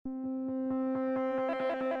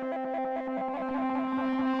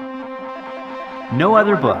No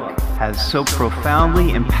other book has so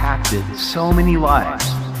profoundly impacted so many lives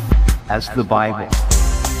as the Bible.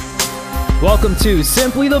 Welcome to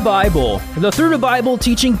Simply the Bible, the Through the Bible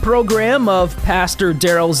teaching program of Pastor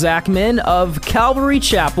Daryl Zachman of Calvary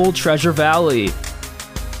Chapel, Treasure Valley.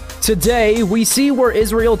 Today, we see where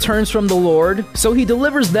Israel turns from the Lord, so he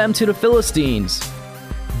delivers them to the Philistines.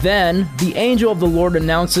 Then, the angel of the Lord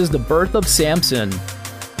announces the birth of Samson.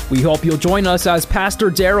 We hope you'll join us as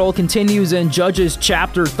Pastor Daryl continues in Judges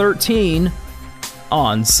chapter 13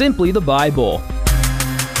 on Simply the Bible.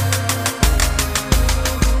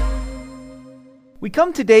 We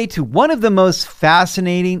come today to one of the most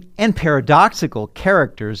fascinating and paradoxical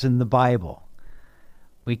characters in the Bible.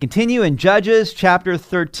 We continue in Judges chapter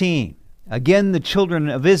 13. Again, the children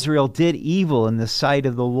of Israel did evil in the sight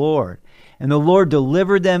of the Lord, and the Lord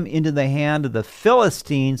delivered them into the hand of the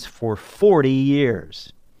Philistines for 40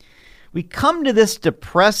 years. We come to this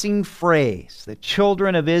depressing phrase, the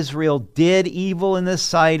children of Israel did evil in the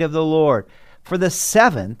sight of the Lord, for the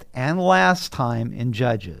seventh and last time in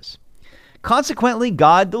Judges. Consequently,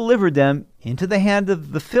 God delivered them into the hand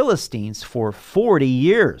of the Philistines for 40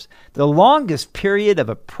 years, the longest period of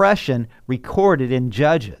oppression recorded in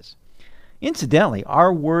Judges. Incidentally,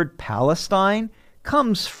 our word Palestine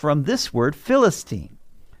comes from this word Philistine.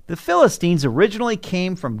 The Philistines originally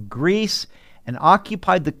came from Greece and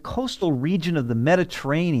occupied the coastal region of the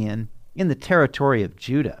Mediterranean in the territory of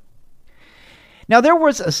Judah. Now there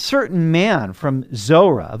was a certain man from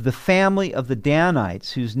Zorah of the family of the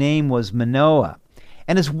Danites whose name was Manoah,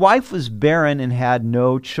 and his wife was barren and had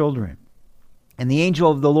no children. And the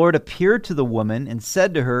angel of the Lord appeared to the woman and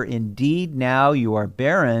said to her, "Indeed, now you are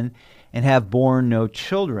barren and have borne no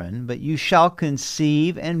children, but you shall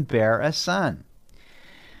conceive and bear a son."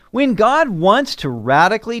 When God wants to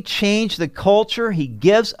radically change the culture, he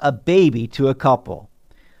gives a baby to a couple.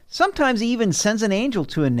 Sometimes he even sends an angel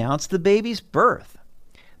to announce the baby's birth.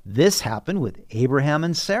 This happened with Abraham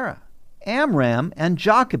and Sarah, Amram and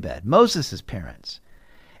Jochebed, Moses' parents,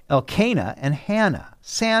 Elkanah and Hannah,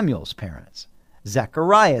 Samuel's parents,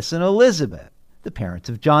 Zacharias and Elizabeth, the parents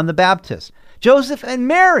of John the Baptist, Joseph and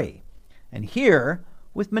Mary, and here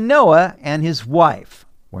with Manoah and his wife.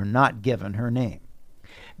 We're not given her name.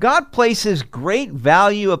 God places great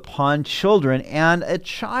value upon children, and a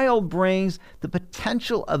child brings the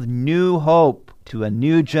potential of new hope to a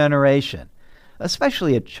new generation,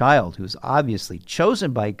 especially a child who's obviously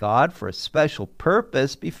chosen by God for a special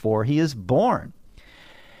purpose before he is born.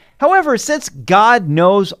 However, since God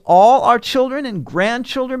knows all our children and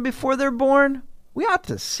grandchildren before they're born, we ought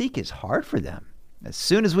to seek his heart for them as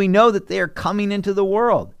soon as we know that they are coming into the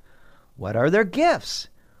world. What are their gifts?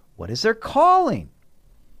 What is their calling?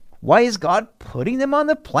 Why is God putting them on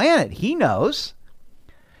the planet? He knows.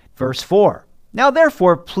 Verse 4, "Now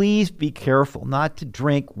therefore please be careful not to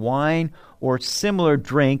drink wine or similar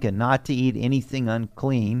drink, and not to eat anything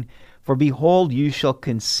unclean. For behold, you shall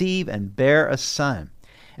conceive and bear a son,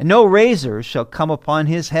 and no razor shall come upon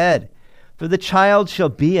his head. For the child shall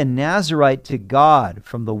be a Nazirite to God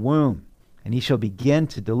from the womb, and he shall begin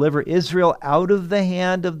to deliver Israel out of the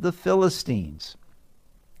hand of the Philistines."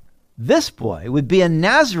 This boy would be a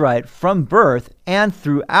Nazirite from birth and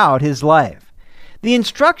throughout his life. The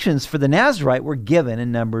instructions for the Nazirite were given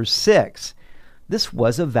in Numbers 6. This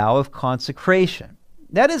was a vow of consecration.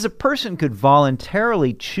 That is, a person could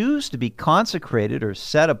voluntarily choose to be consecrated or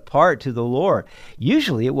set apart to the Lord.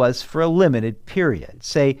 Usually it was for a limited period,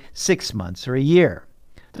 say 6 months or a year.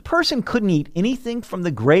 The person couldn't eat anything from the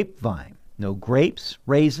grapevine. No grapes,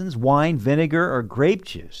 raisins, wine, vinegar, or grape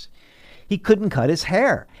juice. He couldn't cut his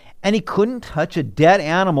hair. And he couldn't touch a dead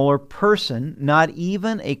animal or person, not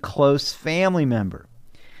even a close family member.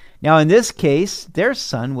 Now, in this case, their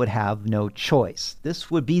son would have no choice.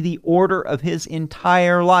 This would be the order of his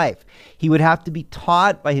entire life. He would have to be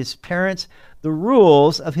taught by his parents the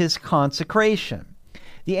rules of his consecration.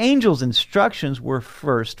 The angel's instructions were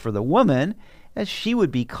first for the woman, as she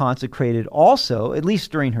would be consecrated also, at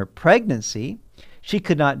least during her pregnancy. She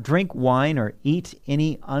could not drink wine or eat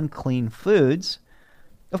any unclean foods.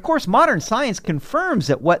 Of course, modern science confirms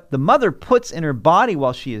that what the mother puts in her body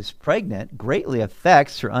while she is pregnant greatly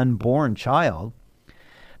affects her unborn child.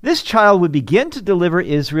 This child would begin to deliver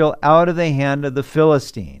Israel out of the hand of the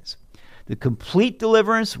Philistines. The complete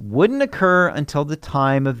deliverance wouldn't occur until the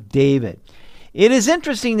time of David. It is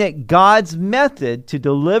interesting that God's method to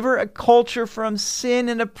deliver a culture from sin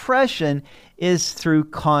and oppression is through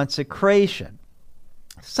consecration.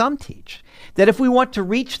 Some teach that if we want to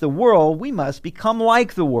reach the world, we must become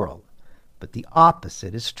like the world. But the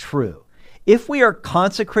opposite is true. If we are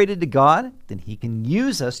consecrated to God, then he can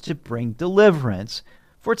use us to bring deliverance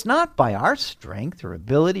For it's not by our strength or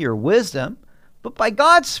ability or wisdom, but by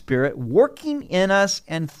God's Spirit working in us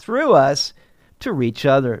and through us to reach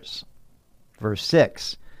others. Verse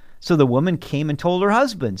 6. So the woman came and told her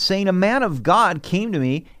husband, saying, A man of God came to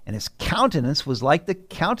me, and his countenance was like the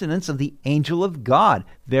countenance of the angel of God.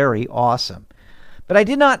 Very awesome. But I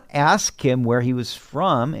did not ask him where he was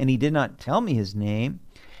from, and he did not tell me his name.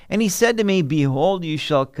 And he said to me, Behold, you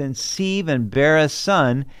shall conceive and bear a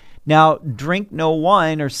son. Now drink no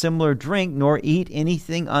wine or similar drink, nor eat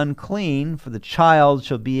anything unclean, for the child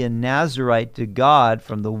shall be a Nazarite to God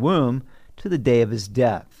from the womb to the day of his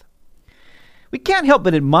death. We can't help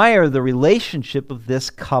but admire the relationship of this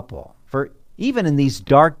couple. For even in these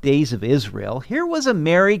dark days of Israel, here was a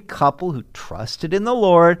married couple who trusted in the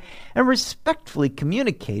Lord and respectfully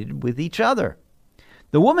communicated with each other.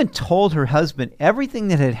 The woman told her husband everything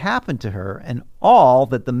that had happened to her and all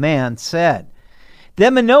that the man said.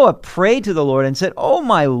 Then Manoah prayed to the Lord and said, O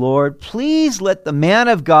my Lord, please let the man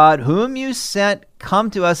of God whom you sent come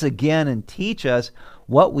to us again and teach us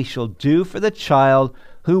what we shall do for the child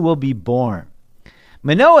who will be born.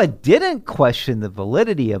 Manoah didn't question the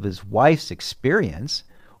validity of his wife's experience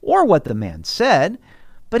or what the man said,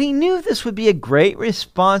 but he knew this would be a great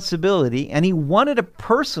responsibility, and he wanted a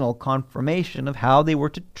personal confirmation of how they were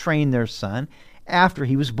to train their son after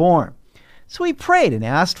he was born. So he prayed and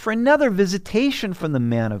asked for another visitation from the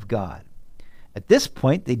man of God. At this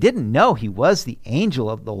point, they didn't know he was the angel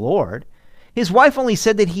of the Lord. His wife only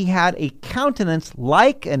said that he had a countenance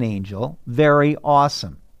like an angel. Very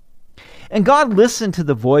awesome. And God listened to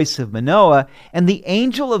the voice of Manoah, and the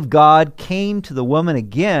angel of God came to the woman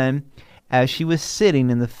again as she was sitting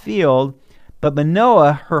in the field, but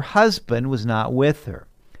Manoah, her husband, was not with her.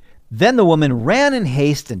 Then the woman ran in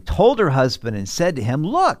haste and told her husband and said to him,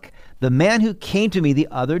 Look, the man who came to me the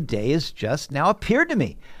other day has just now appeared to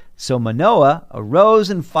me. So Manoah arose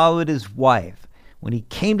and followed his wife. When he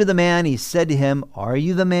came to the man, he said to him, Are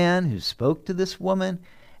you the man who spoke to this woman?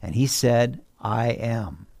 And he said, I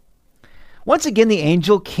am. Once again, the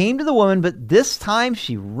angel came to the woman, but this time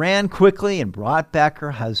she ran quickly and brought back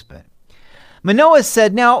her husband. Manoah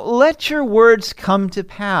said, Now let your words come to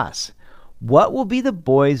pass. What will be the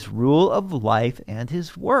boy's rule of life and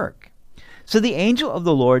his work? So the angel of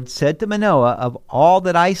the Lord said to Manoah, Of all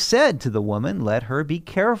that I said to the woman, let her be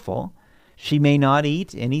careful. She may not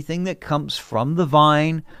eat anything that comes from the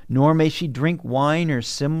vine, nor may she drink wine or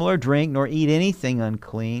similar drink, nor eat anything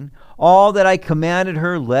unclean. All that I commanded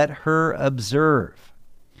her, let her observe.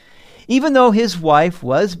 Even though his wife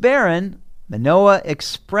was barren, Manoah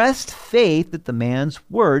expressed faith that the man's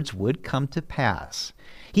words would come to pass.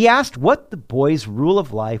 He asked what the boy's rule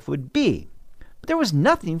of life would be, but there was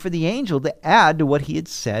nothing for the angel to add to what he had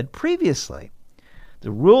said previously.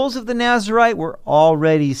 The rules of the Nazarite were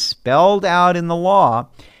already spelled out in the law,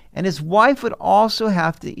 and his wife would also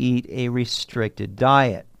have to eat a restricted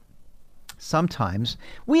diet. Sometimes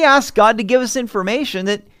we ask God to give us information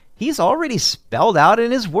that he's already spelled out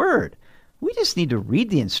in his word. We just need to read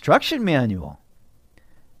the instruction manual.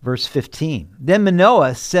 Verse 15, Then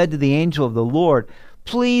Manoah said to the angel of the Lord,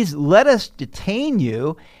 Please let us detain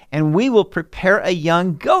you, and we will prepare a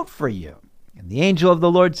young goat for you. And the angel of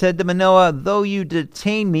the Lord said to Manoah, Though you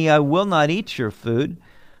detain me, I will not eat your food.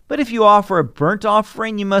 But if you offer a burnt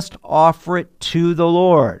offering, you must offer it to the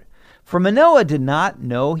Lord. For Manoah did not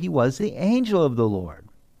know he was the angel of the Lord.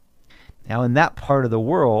 Now, in that part of the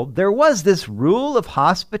world, there was this rule of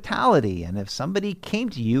hospitality, and if somebody came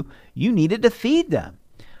to you, you needed to feed them.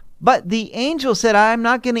 But the angel said, I'm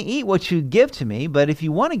not going to eat what you give to me, but if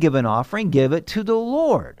you want to give an offering, give it to the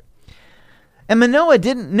Lord. And Manoah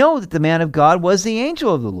didn't know that the man of God was the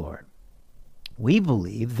angel of the Lord. We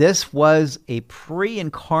believe this was a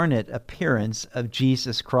pre-incarnate appearance of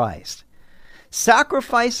Jesus Christ.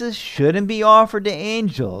 Sacrifices shouldn't be offered to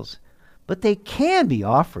angels, but they can be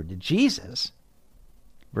offered to Jesus.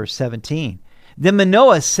 Verse 17, Then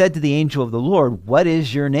Manoah said to the angel of the Lord, What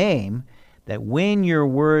is your name? That when your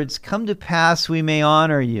words come to pass, we may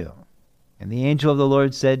honor you. And the angel of the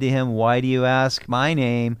Lord said to him, Why do you ask my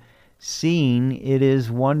name, seeing it is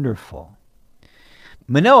wonderful?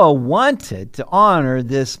 Manoah wanted to honor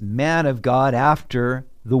this man of God after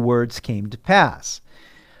the words came to pass.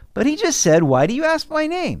 But he just said, Why do you ask my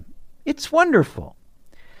name? It's wonderful.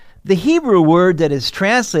 The Hebrew word that is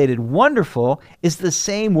translated wonderful is the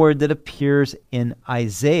same word that appears in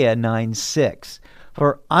Isaiah 9:6.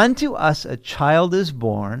 For unto us a child is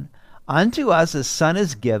born, unto us a son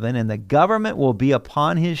is given, and the government will be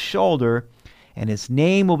upon his shoulder, and his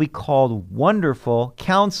name will be called Wonderful,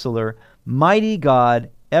 Counselor, Mighty God,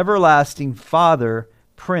 Everlasting Father,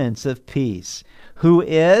 Prince of Peace. Who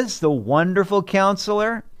is the Wonderful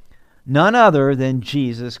Counselor? None other than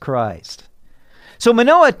Jesus Christ. So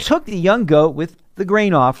Manoah took the young goat with the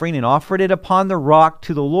grain offering and offered it upon the rock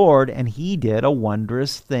to the Lord, and he did a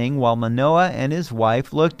wondrous thing while Manoah and his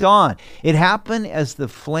wife looked on. It happened as the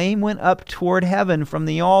flame went up toward heaven from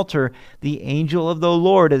the altar. The angel of the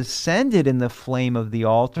Lord ascended in the flame of the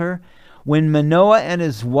altar. When Manoah and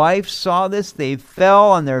his wife saw this, they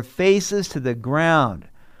fell on their faces to the ground.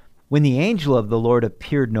 When the angel of the Lord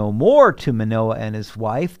appeared no more to Manoah and his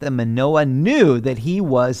wife, then Manoah knew that he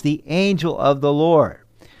was the angel of the Lord.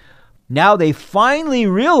 Now they finally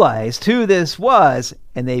realized who this was,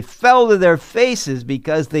 and they fell to their faces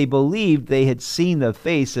because they believed they had seen the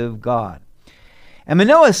face of God. And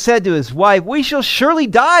Manoah said to his wife, "We shall surely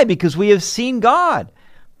die because we have seen God."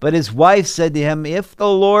 But his wife said to him, "If the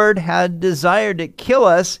Lord had desired to kill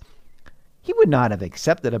us, he would not have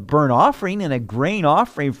accepted a burnt offering and a grain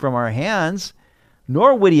offering from our hands,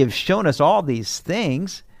 nor would he have shown us all these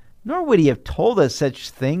things, nor would he have told us such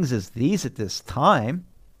things as these at this time."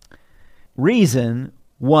 Reason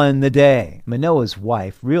won the day. Manoah's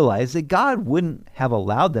wife realized that God wouldn't have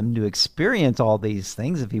allowed them to experience all these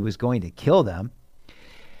things if he was going to kill them.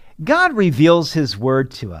 God reveals his word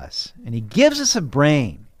to us, and he gives us a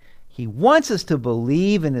brain. He wants us to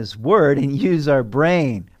believe in his word and use our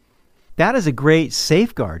brain. That is a great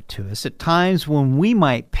safeguard to us at times when we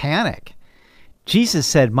might panic. Jesus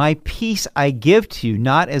said, "My peace I give to you,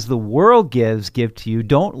 not as the world gives, give to you.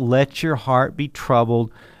 Don't let your heart be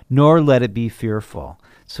troubled, nor let it be fearful."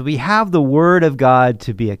 So we have the word of God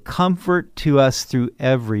to be a comfort to us through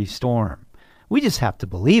every storm. We just have to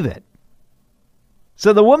believe it.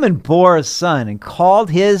 So the woman bore a son and called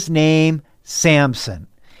his name Samson.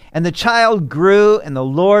 And the child grew, and the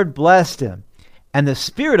Lord blessed him. And the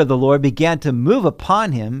Spirit of the Lord began to move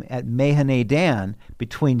upon him at Mahaneh-dan,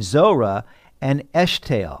 between Zorah and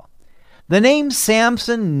Eshtaol. The name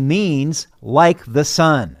Samson means like the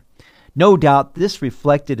sun. No doubt this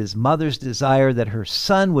reflected his mother's desire that her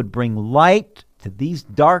son would bring light to these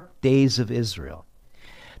dark days of Israel.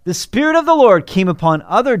 The Spirit of the Lord came upon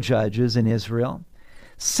other judges in Israel.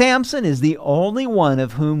 Samson is the only one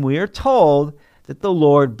of whom we are told that the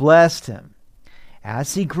Lord blessed him.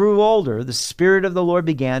 As he grew older, the Spirit of the Lord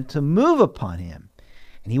began to move upon him,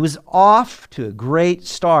 and he was off to a great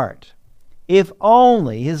start. If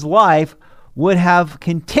only his life would have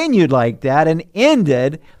continued like that and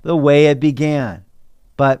ended the way it began.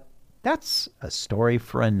 But that's a story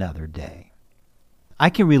for another day. I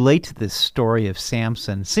can relate to this story of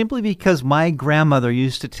Samson simply because my grandmother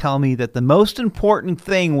used to tell me that the most important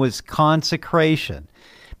thing was consecration,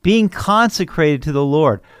 being consecrated to the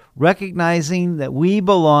Lord, recognizing that we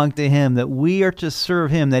belong to him, that we are to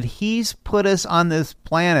serve him, that he's put us on this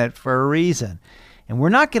planet for a reason. And we're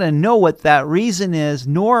not going to know what that reason is,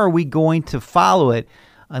 nor are we going to follow it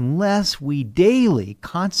unless we daily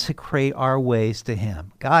consecrate our ways to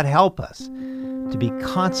him. God help us to be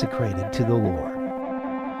consecrated to the Lord.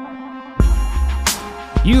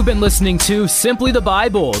 You've been listening to Simply the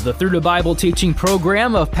Bible, the Through the Bible teaching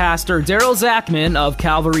program of Pastor Daryl Zachman of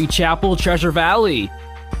Calvary Chapel, Treasure Valley.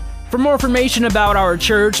 For more information about our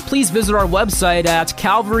church, please visit our website at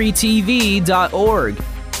calvarytv.org.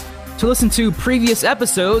 To listen to previous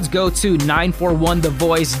episodes, go to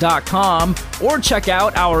 941thevoice.com or check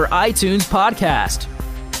out our iTunes podcast.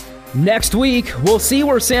 Next week, we'll see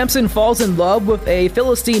where Samson falls in love with a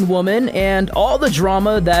Philistine woman and all the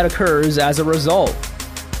drama that occurs as a result.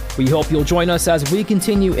 We hope you'll join us as we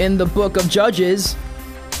continue in the book of Judges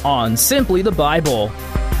on Simply the Bible.